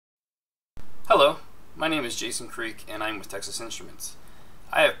Hello, my name is Jason Creek and I'm with Texas Instruments.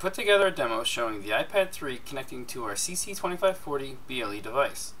 I have put together a demo showing the Ipad3 connecting to our CC2540 BLE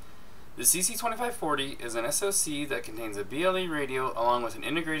device. The CC2540 is an SoC that contains a BLE radio along with an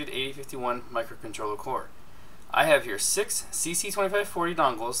integrated 8051 microcontroller core. I have here 6 CC2540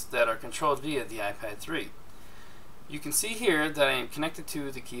 dongles that are controlled via the Ipad3. You can see here that I am connected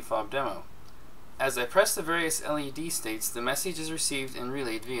to the key fob demo. As I press the various LED states, the message is received and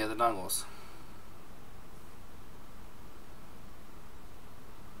relayed via the dongles.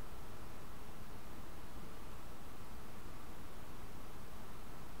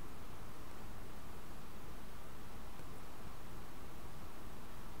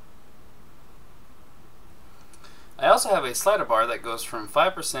 I also have a slider bar that goes from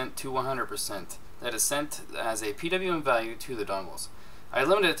 5% to 100% that is sent as a PWM value to the dongles. I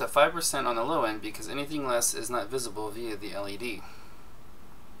limited it to 5% on the low end because anything less is not visible via the LED.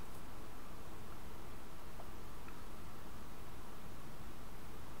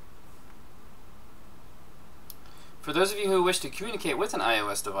 For those of you who wish to communicate with an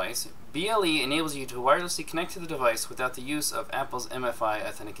iOS device, BLE enables you to wirelessly connect to the device without the use of Apple's MFI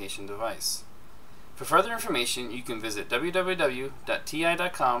authentication device. For further information, you can visit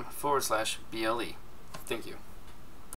www.ti.com/BLE. Thank you.